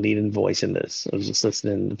a leading voice in this. I was just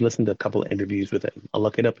listening to a couple of interviews with him. I'll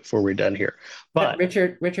look it up before we're done here. But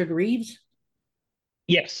Richard Reeves?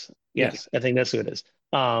 yes, Yeah, yes, I think that's who it is.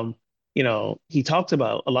 Um, he talks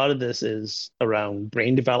about a lot of this is around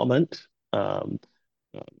brain development. Um,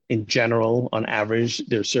 in general, on average,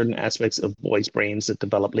 there are certain aspects of boys' brains that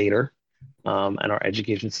develop later, and our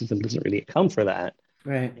education system doesn't really account for that.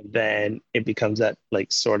 right, And then it becomes that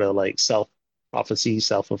like sort of like self prophecy,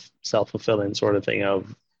 self fulfilling sort of thing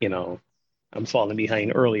of, you know, I'm falling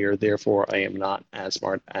behind earlier, therefore I am not as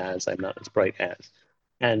smart as, I'm not as bright as.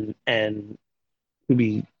 And to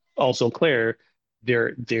be also clear,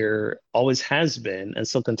 there always has been and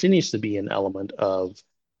still continues to be an element of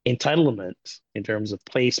entitlement in terms of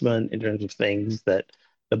placement, in terms of things that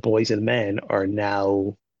the boys and men are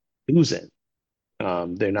now losing.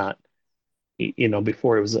 They're not,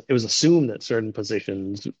 before it was assumed that certain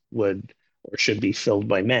positions would or should be filled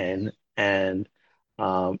by men, and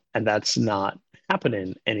that's not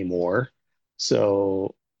happening anymore.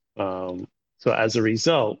 So um, so as a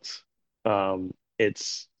result,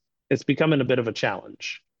 it's becoming a bit of a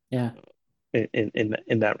challenge yeah.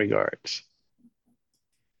 in that regard.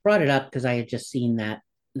 Brought it up because I had just seen that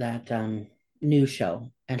news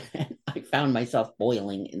show, and I found myself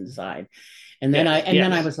boiling inside. Yes, And then I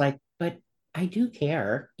yes, was like, but I do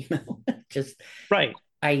care, just right.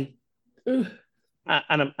 I ugh,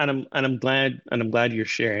 And I'm glad you're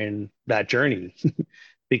sharing that journey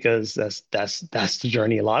because that's the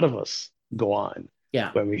journey a lot of us go on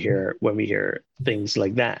yeah, when we hear things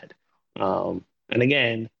like that. And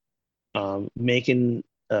again, making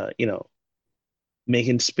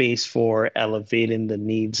making space for elevating the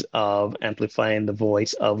needs of amplifying the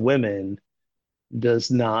voice of women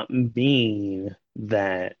does not mean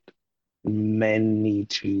that men need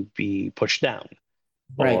to be pushed down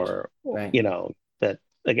right, or right, that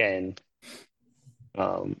again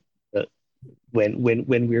um, that when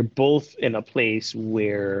we're both in a place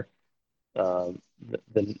where uh,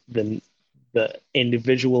 the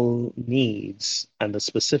individual needs and the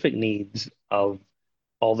specific needs of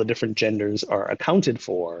all the different genders are accounted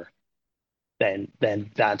for, then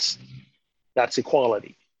that's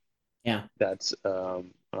equality. yeah, That's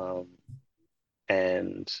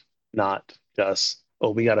and not just,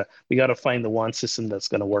 oh, we gotta find the one system that's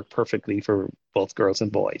going to work perfectly for both girls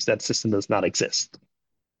and boys. That system does not exist.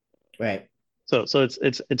 right, So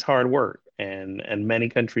it's hard work, and many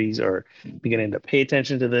countries are beginning to pay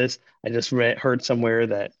attention to this. I just heard somewhere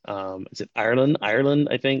that is it Ireland,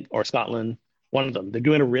 I think, or Scotland, one of them. They're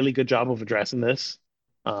doing a really good job of addressing this,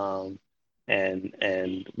 um,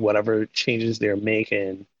 and whatever changes they're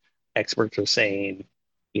making, experts are saying,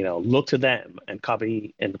 look to them and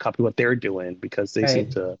copy what they're doing because they seem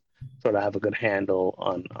right, to sort of have a good handle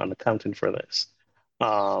on accounting for this.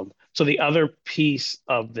 So the other piece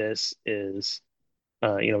of this is,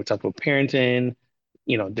 we talked about parenting,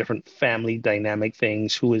 different family dynamic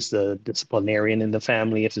things. Who is the disciplinarian in the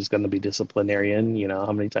family? If there's going to be disciplinarian,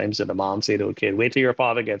 how many times did a mom say to a kid, "Wait till your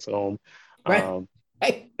father gets home"? right, Um,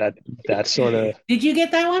 right. that sort of. Did you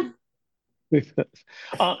get that one?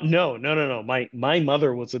 No, no, no, no. My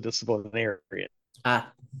mother was a disciplinarian.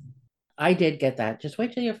 Ah, I did get that. Just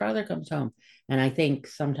wait till your father comes home. And I think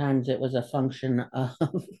sometimes it was a function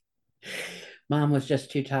of mom was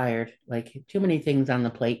just too tired, like too many things on the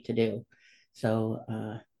plate to do. So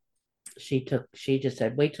she just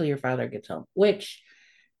said, wait till your father gets home, which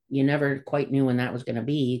you never quite knew when that was going to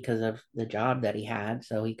be because of the job that he had.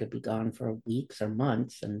 So he could be gone for weeks or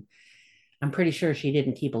months. And I'm pretty sure she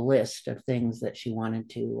didn't keep a list of things that she wanted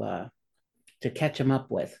to catch him up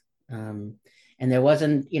with. Um, and there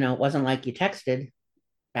wasn't, it wasn't like you texted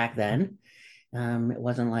back then. It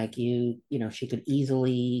wasn't like she could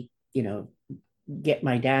easily, get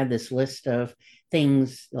my dad this list of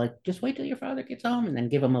things like just wait till your father gets home and then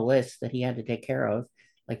give him a list that he had to take care of.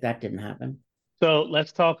 Like that didn't happen. So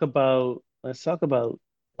let's talk about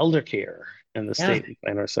elder care and the Yeah. state we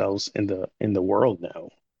find ourselves in the world now.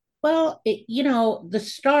 Well, the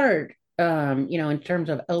start, in terms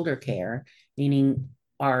of elder care, meaning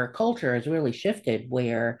our culture has really shifted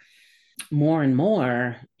where more and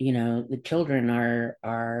more, the children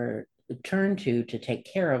are turned to take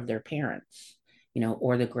care of their parents,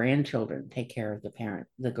 or the grandchildren take care of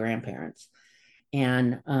the grandparents.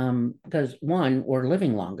 And because one, we're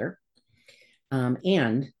living longer,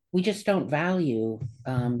 and we just don't value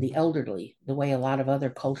the elderly the way a lot of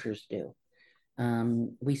other cultures do.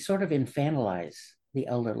 We sort of infantilize the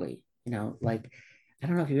elderly, like I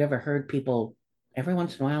don't know if you've ever heard people, every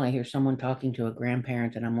once in a while I hear someone talking to a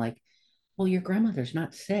grandparent and I'm like, well, your grandmother's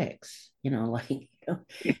not six, like,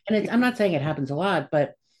 and I'm not saying it happens a lot,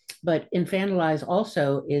 but infantilize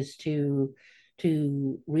also is to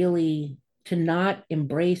really to not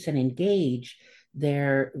embrace and engage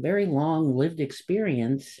their very long lived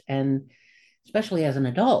experience, and especially as an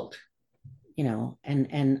adult,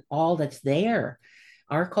 and all that's there.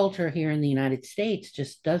 Our culture here in the United States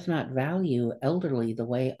just does not value elderly the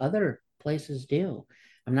way other places do.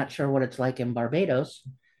 I'm not sure what it's like in Barbados,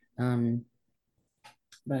 um,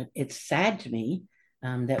 but it's sad to me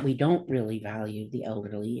that we don't really value the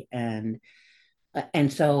elderly, and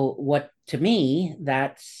so what to me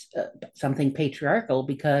that's something patriarchal,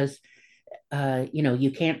 because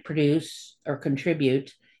you can't produce or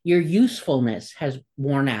contribute. Your usefulness has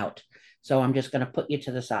worn out. So I'm just going to put you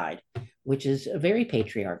to the side, which is very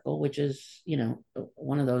patriarchal, which is,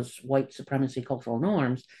 one of those white supremacy cultural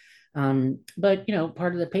norms. But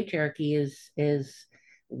part of the patriarchy is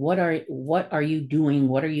what are you doing?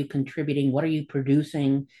 What are you contributing? What are you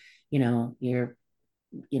producing? You're,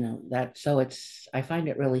 that, so I find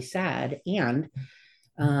it really sad. And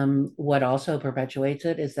what also perpetuates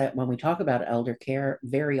it is that when we talk about elder care,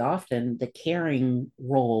 very often the caring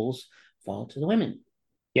roles fall to the women.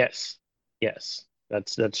 Yes, yes,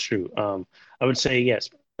 that's true. I would say yes.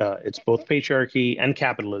 It's both patriarchy and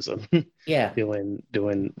capitalism Yeah, doing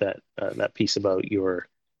that piece about your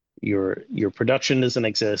production doesn't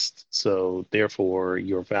exist, so therefore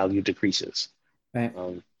your value decreases, right,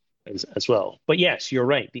 um, as well. But yes, you're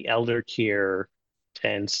right. The elder care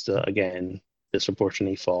tends to again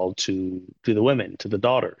disproportionately fall to the women, to the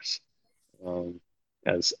daughters, um,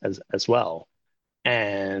 as well.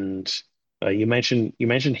 And you mentioned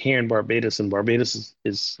here in Barbados, and Barbados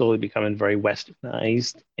is slowly becoming very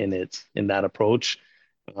westernized in that approach.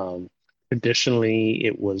 Um, Traditionally,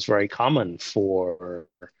 it was very common for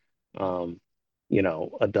um,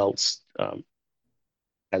 adults,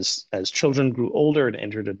 as children grew older and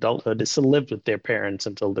entered adulthood, they still lived with their parents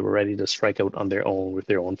until they were ready to strike out on their own with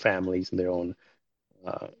their own families and their own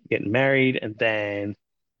getting married. And then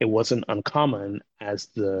it wasn't uncommon as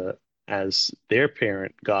their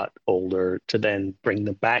parent got older to then bring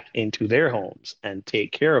them back into their homes and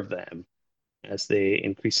take care of them as they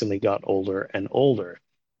increasingly got older and older.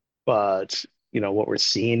 But what we're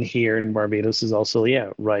seeing here in Barbados is also,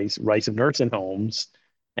 yeah, rise of nursing homes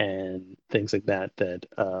and things like that,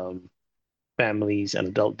 families and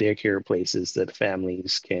adult daycare places that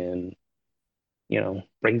families can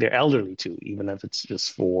bring their elderly to, even if it's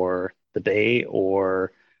just for the day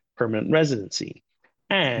or permanent residency.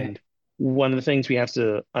 right, And one of the things we have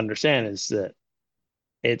to understand is that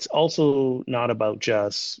it's also not about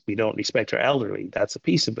just we don't respect our elderly. That's a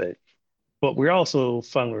piece of it. But we're also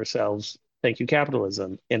finding ourselves, thank you,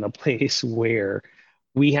 capitalism, in a place where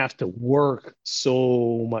we have to work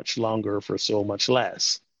so much longer for so much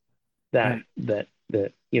less that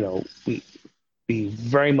right, we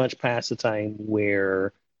very much past the time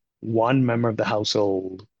where one member of the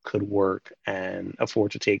household could work and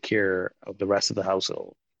afford to take care of the rest of the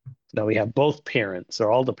household. Now we have both parents,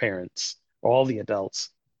 or all the parents, or all the adults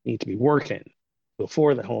need to be working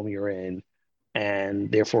before the home you're in, and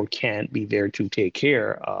therefore can't be there to take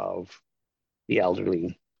care of the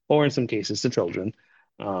elderly, or in some cases, the children.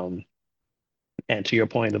 Um, and to your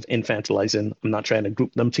point of infantilizing, I'm not trying to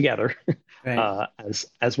group them together right,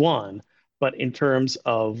 as one, but in terms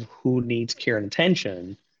of who needs care and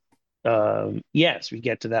attention, yes, we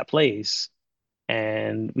get to that place,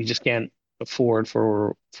 and we just can't afford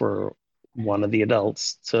for one of the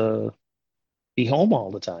adults to be home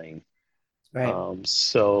all the time. right,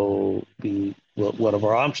 So what are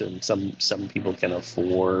our options? Some people can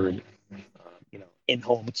afford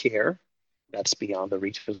in-home care. That's beyond the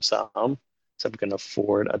reach of some. Some can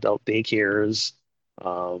afford adult daycares.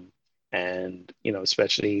 Um, and,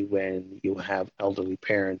 especially when you have elderly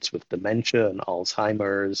parents with dementia and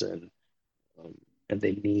Alzheimer's um, and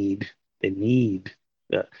they need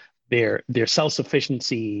uh, their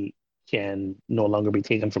self-sufficiency can no longer be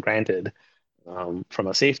taken for granted, from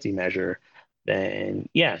a safety measure, then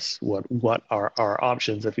yes, what are our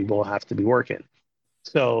options if we both have to be working?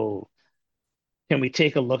 So can we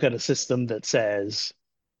take a look at a system that says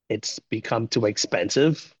it's become too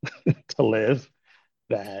expensive to live,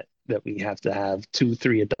 that we have to have two,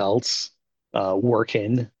 three adults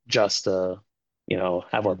working just to,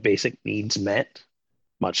 have our basic needs met,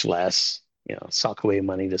 much less, sock away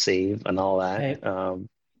money to save and all that.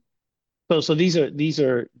 right, So these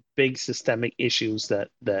are big systemic issues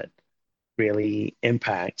that really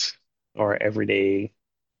impact our everyday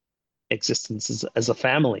existence as a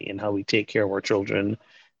family, and how we take care of our children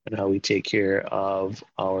and how we take care of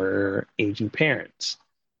our aging parents.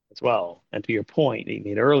 as well. And to your point that you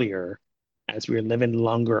made earlier, as we're living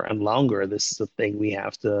longer and longer, this is a thing we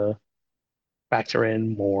have to factor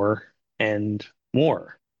in more and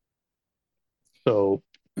more. So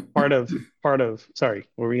sorry,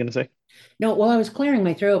 what were we gonna say? No, well, I was clearing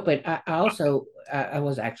my throat, but I also I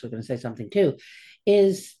was actually going to say something too.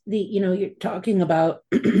 Is the you're talking about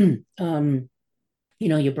you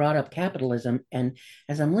brought up capitalism, and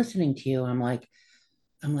as I'm listening to you, I'm like,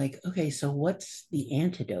 okay, so what's the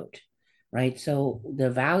antidote, right? So the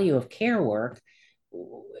value of care work,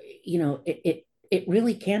 it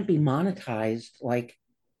really can't be monetized like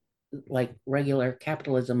regular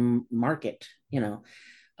capitalism market, Yeah,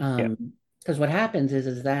 because what happens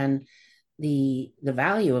is then the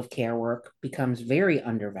value of care work becomes very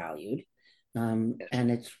undervalued, yes.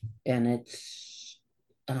 and it's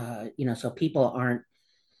so people aren't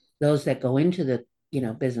those that go into the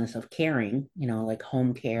business of caring, like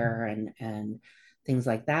home care and things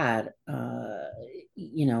like that,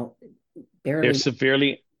 you know They're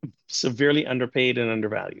barely. severely underpaid and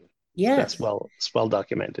undervalued. Yes. It's well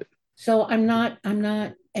documented. So I'm not,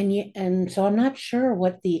 and so I'm not sure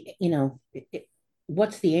what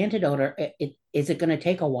what's the antidote, or is it going to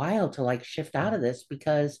take a while to like shift out of this,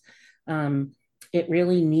 because um, it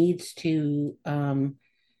really needs to,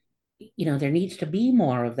 there needs to be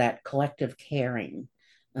more of that collective caring.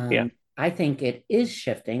 Yeah. I think it is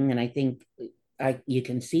shifting, and I think you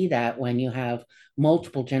can see that when you have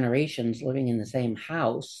multiple generations living in the same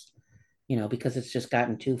house, because it's just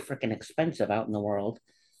gotten too freaking expensive out in the world.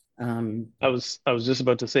 Um, I was just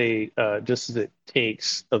about to say, just as it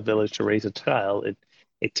takes a village to raise a child,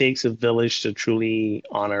 it takes a village to truly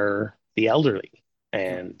honor the elderly, yeah,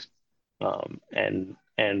 and um, and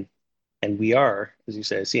and and we are, as you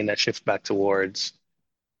say, seeing that shift back towards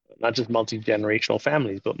not just multi-generational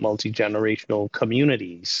families, but multi-generational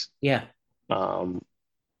communities, yeah, um,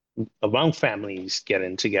 around families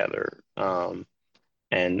getting together,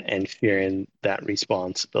 and sharing that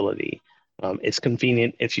responsibility. It's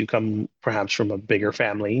convenient if you come perhaps from a bigger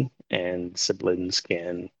family and siblings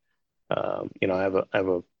can, I have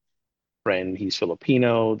a friend, he's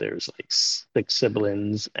Filipino. There's like six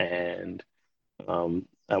siblings, and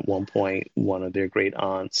at one point, one of their great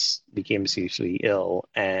aunts became seriously ill,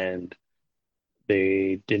 and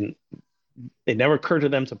they didn't it never occurred to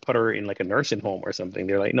them to put her in like a nursing home or something.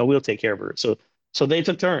 They're like, no, we'll take care of her. So they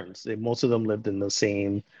took turns. Most of them lived in the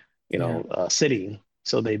same, yeah, city.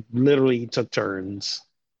 So they literally took turns,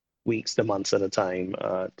 weeks to months at a time,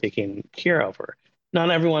 taking care of her. Not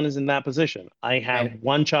everyone is in that position. I have right.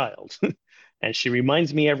 one child, and she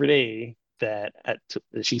reminds me every day that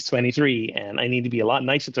she's 23, and I need to be a lot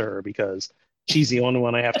nicer to her because she's the only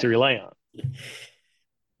one I have to rely on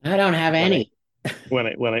I don't have when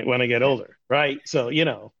I any. when I get older, right? So I'm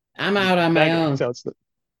out on my that guy. own.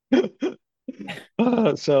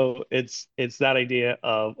 So it's that idea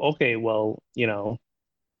of, okay, well,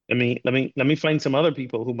 let me find some other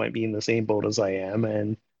people who might be in the same boat as I am,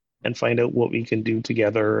 and find out what we can do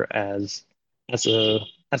together as a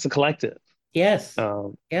as a collective. Yes.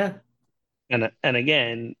 Um, Yeah. and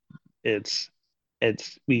again, it's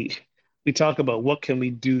it's we talk about what can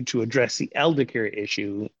we do to address the elder care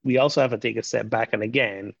issue. We also have to take a step back and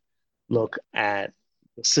again look at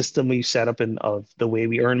the system we've set up in of the way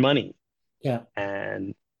we earn money, Yeah.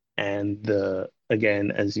 and the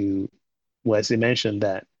again, as you Wesley mentioned,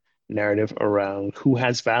 that narrative around who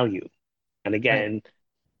has value, and Right. again,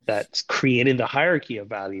 that's creating the hierarchy of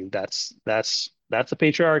value. That's a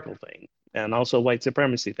patriarchal thing, and also a white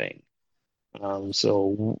supremacy thing.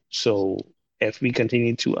 So if we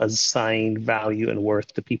continue to assign value and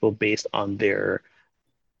worth to people based on their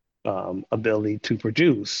ability to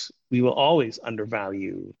produce, we will always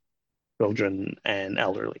undervalue children and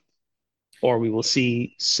elderly, or we will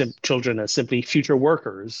see children as simply future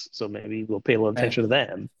workers. So maybe we'll pay a little Right. attention to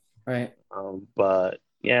them. Right. But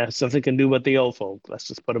yeah, something can do with the old folk. Let's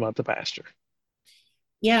just put them out to pasture.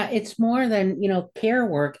 Yeah, it's more than, care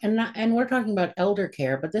work, and we're talking about elder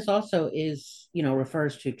care, but this also is,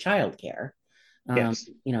 refers to child care. Yes.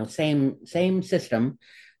 Same system.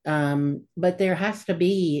 But there has to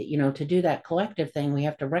be, to do that collective thing, we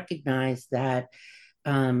have to recognize that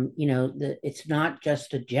it's not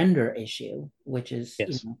just a gender issue, which is,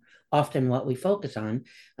 Yes. often what we focus on.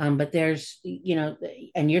 But there's,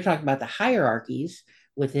 and you're talking about the hierarchies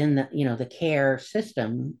within the care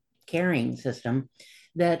system, caring system,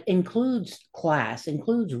 that includes class,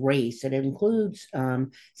 includes race, it includes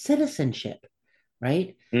citizenship,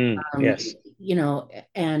 right? Um, Yes. you know,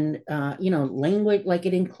 and language, like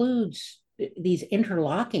it includes these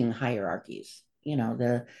interlocking hierarchies,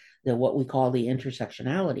 the what we call the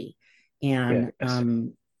intersectionality. Yeah. And Yes.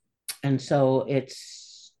 And so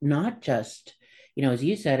it's not just, as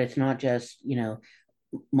you said, it's not just,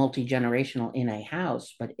 multi-generational in a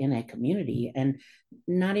house, but in a community, and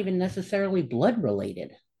not even necessarily blood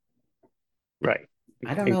related. Right.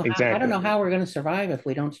 I don't Exactly. know how we're going to survive if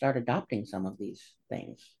we don't start adopting some of these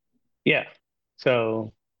things. Yeah.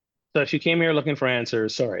 So so if you came here looking for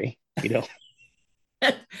answers, sorry, you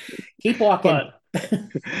know, Keep walking.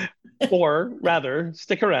 but or rather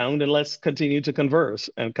stick around and let's continue to converse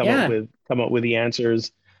and Yeah, come up with the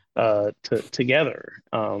answers together.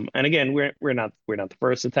 And again, we're not the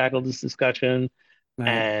first to tackle this discussion, right.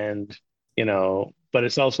 and but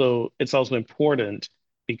it's also important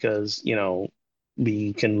because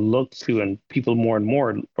we can look to and people more and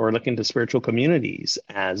more or look into spiritual communities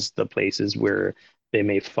as the places where they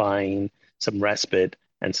may find some respite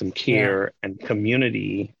and some Yeah, care and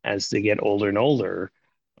community as they get older and older.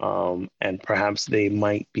 And perhaps they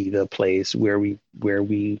might be the place where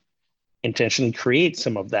we intentionally create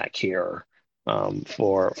some of that care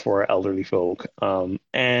for elderly folk.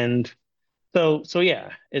 And so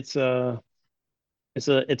yeah, it's a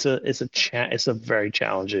very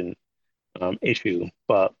challenging issue,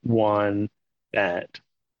 but one that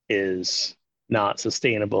is not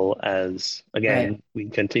sustainable as right. again we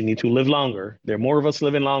continue to live longer. There are more of us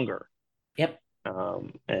living longer, Yep.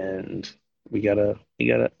 and we gotta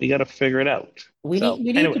figure it out. So We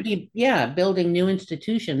need to anyway, be, yeah, building new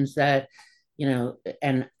institutions that,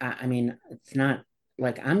 and I mean, it's not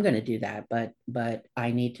like I'm going to do that, but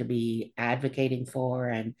I need to be advocating for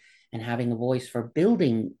and having a voice for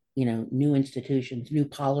building, new institutions, new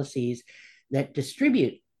policies that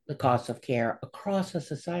distribute the costs of care across a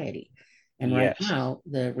society. And right yes, now,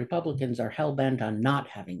 the Republicans are hell bent on not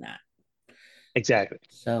having that. exactly,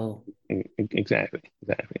 So, exactly.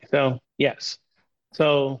 So yes.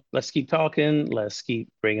 So let's keep talking. Let's keep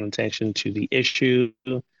bringing attention to the issue,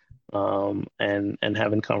 and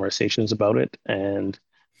having conversations about it. And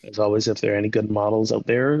as always, if there are any good models out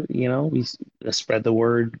there, let's spread the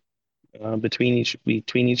word between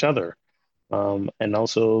each other, and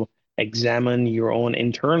also examine your own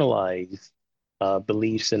internalized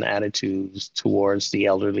beliefs and attitudes towards the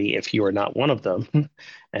elderly if you are not one of them,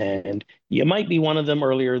 and you might be one of them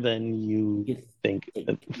earlier than you you think.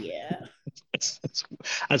 think, yeah. As,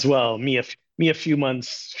 as well. Me a few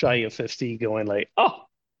months shy of 50 going like, oh,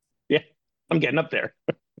 yeah, I'm getting up there.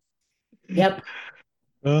 Yep.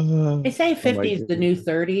 Uh, They say oh my 50 is the new goodness.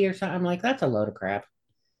 30 or something. I'm like, that's a load of crap.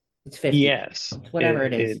 It's 50. Yes, It's whatever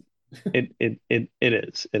it is. it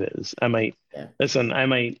is. It is. I might Yeah. listen, I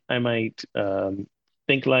might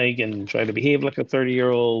think like and try to behave like a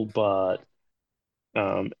 30-year-old, but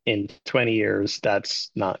in 20 years,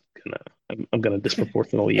 that's not gonna I'm gonna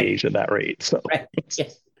disproportionately age at that rate. So Right. it's, Yeah.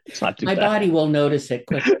 it's not too My bad. body will notice it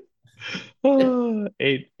quickly. Oh,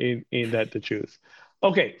 ain't that the truth?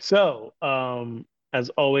 Okay, so as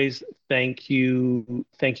always, thank you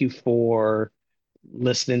for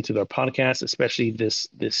listening to our podcast, especially this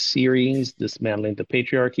series, Dismantling the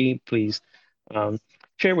Patriarchy. Please um,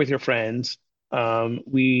 share with your friends.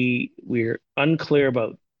 We're unclear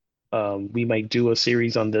about we might do a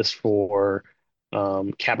series on this for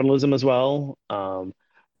capitalism as well. I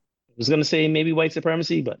was gonna say maybe white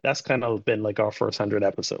supremacy, but that's kind of been like our first 100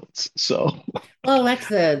 episodes. So Well, that's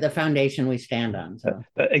the foundation we stand on. So,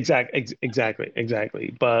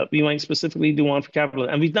 exactly. But we might specifically do one for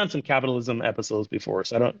capitalism, and we've done some capitalism episodes before,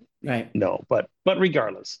 so I don't right. know. But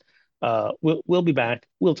regardless, we'll be back.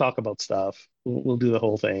 We'll talk about stuff. We'll do the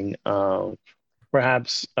whole thing.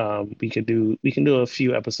 Perhaps we can do a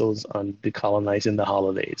few episodes on decolonizing the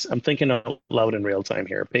holidays. I'm thinking out loud in real time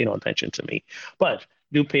here. Pay no attention to me, but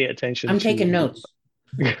do pay attention I'm taking to. notes.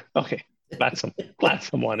 Okay, glad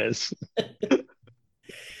someone is.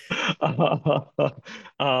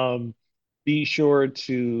 Um, be sure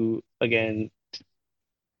to again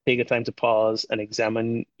take a time to pause and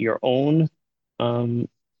examine your own um,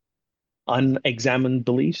 unexamined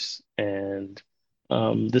beliefs, and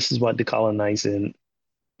this is what decolonizing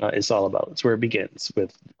is all about. It's where it begins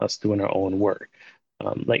with us doing our own work.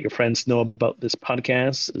 Let your friends know about this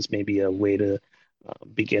podcast as maybe a way to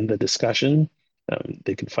begin the discussion.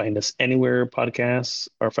 They can find us anywhere podcasts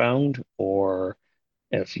are found, or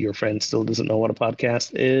if your friend still doesn't know what a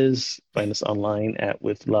podcast is, find us online at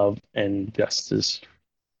with love and justice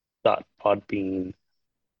dot podbean.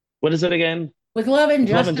 What is it again? With love and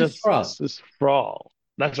With love and justice for all. justice for all.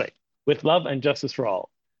 That's right. With love and justice for all.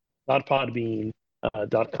 Podbean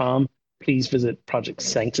dot com. Please visit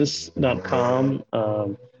projectsanctus.com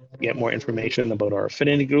to get more information about our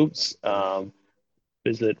affinity groups.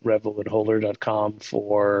 Visit revelwoodholder.com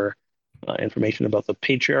for information about the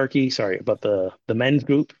patriarchy, sorry, about the men's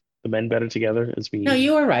group. the men better together as No,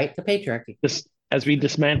 you were right. The patriarchy. as we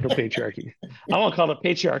dismantle patriarchy. I won't call it a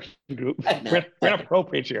patriarchy group. We're not pro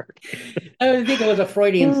patriarchy. I think it was a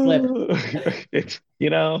Freudian slip.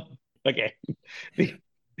 Okay. The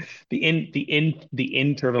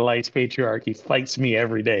internalized patriarchy fights me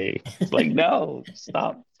every day. It's like, no,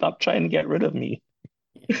 stop trying to get rid of me.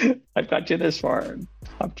 I've got you this far.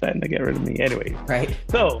 Stop trying to get rid of me. Anyway, right.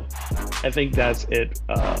 So I think that's it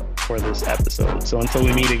for this episode. So until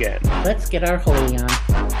we meet again, let's get our holy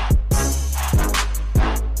on.